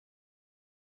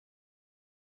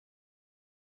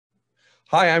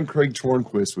Hi, I'm Craig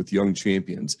Tornquist with Young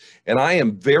Champions, and I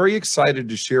am very excited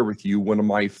to share with you one of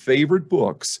my favorite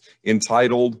books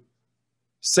entitled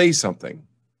Say Something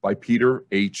by Peter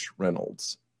H.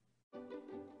 Reynolds.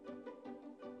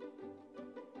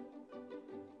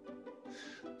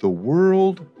 The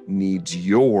world needs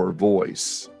your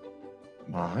voice.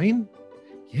 Mine?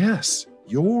 Yes,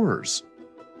 yours.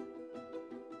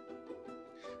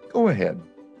 Go ahead.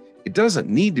 It doesn't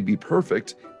need to be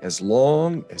perfect as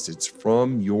long as it's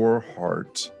from your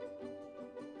heart.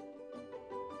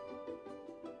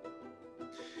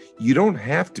 You don't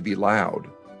have to be loud.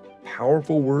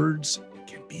 Powerful words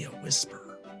can be a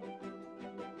whisper.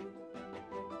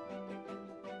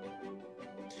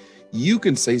 You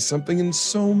can say something in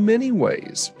so many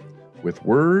ways, with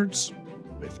words,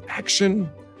 with action,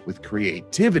 with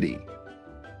creativity.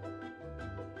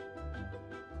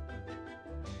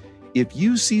 If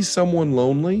you see someone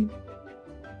lonely,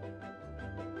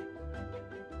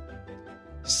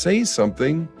 say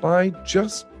something by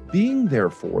just being there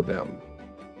for them.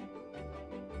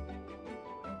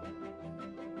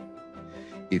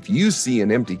 If you see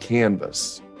an empty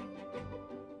canvas,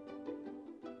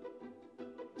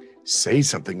 say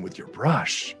something with your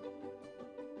brush.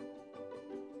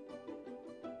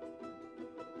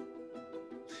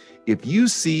 If you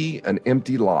see an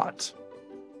empty lot,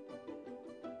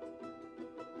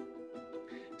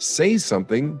 say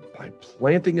something by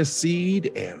planting a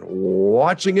seed and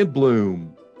watching it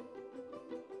bloom.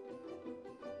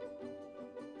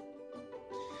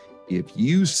 If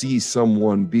you see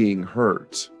someone being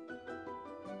hurt,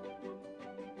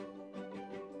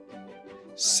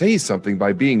 say something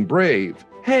by being brave.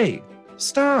 Hey,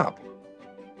 stop.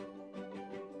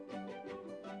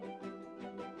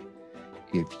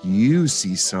 If you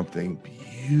see something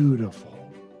beautiful,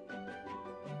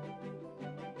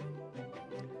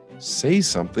 say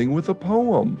something with a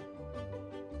poem.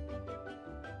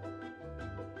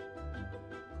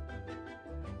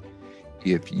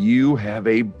 If you have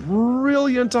a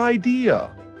brilliant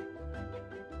idea,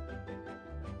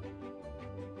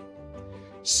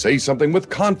 say something with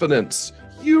confidence.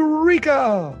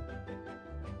 Eureka!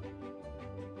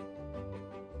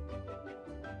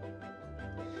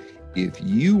 If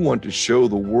you want to show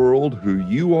the world who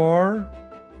you are,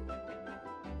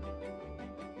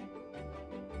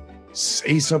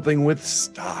 say something with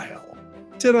style.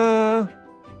 Ta-da!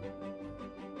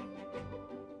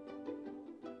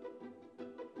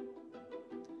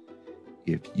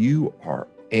 If you are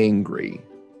angry,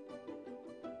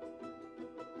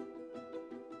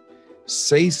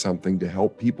 say something to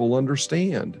help people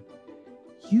understand.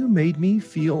 You made me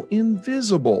feel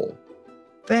invisible.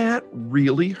 That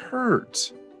really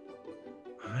hurt.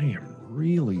 I am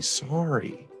really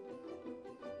sorry.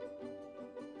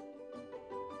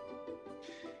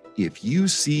 If you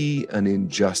see an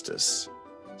injustice,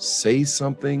 say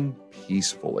something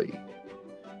peacefully.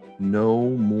 No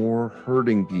more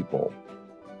hurting people.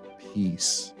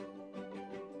 Peace.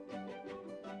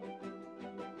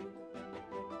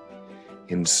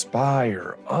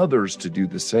 Inspire others to do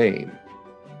the same.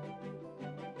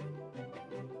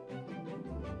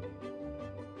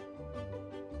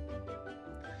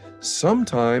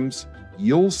 Sometimes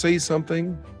you'll say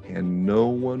something and no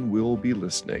one will be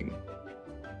listening.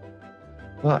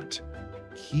 But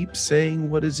keep saying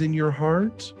what is in your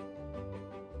heart,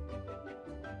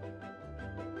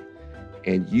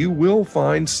 and you will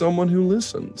find someone who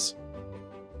listens.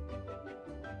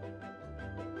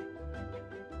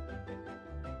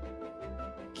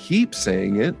 Keep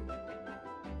saying it,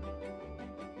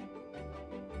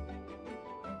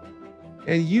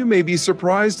 and you may be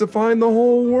surprised to find the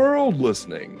whole world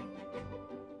listening.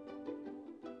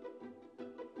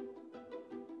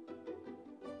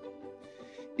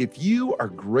 If you are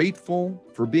grateful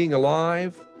for being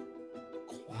alive,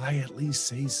 quietly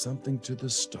say something to the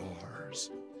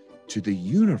stars, to the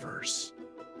universe.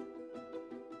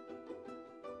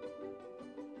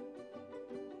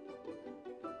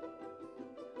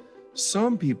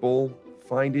 Some people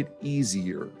find it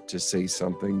easier to say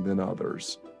something than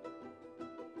others.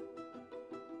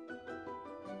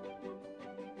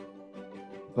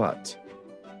 But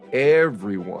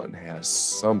everyone has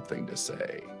something to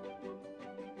say.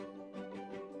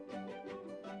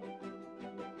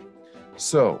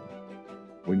 So,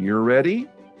 when you're ready,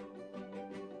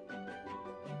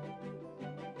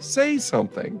 say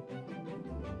something.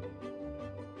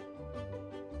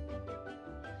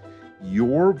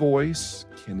 Your voice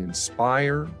can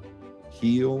inspire,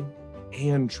 heal,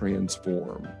 and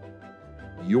transform.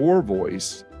 Your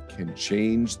voice can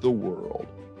change the world.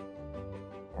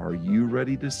 Are you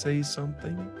ready to say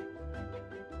something?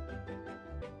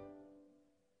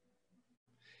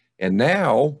 And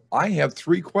now I have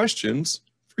 3 questions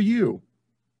for you.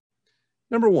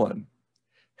 Number 1,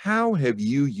 how have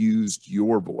you used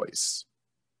your voice?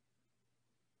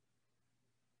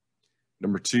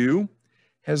 Number 2,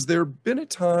 has there been a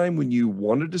time when you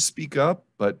wanted to speak up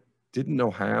but didn't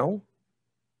know how?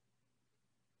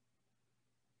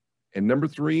 And number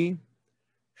 3,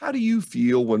 how do you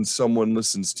feel when someone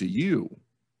listens to you?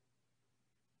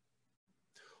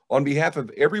 On behalf of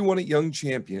everyone at Young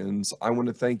Champions, I want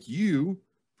to thank you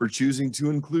for choosing to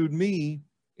include me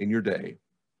in your day.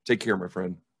 Take care, my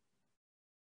friend.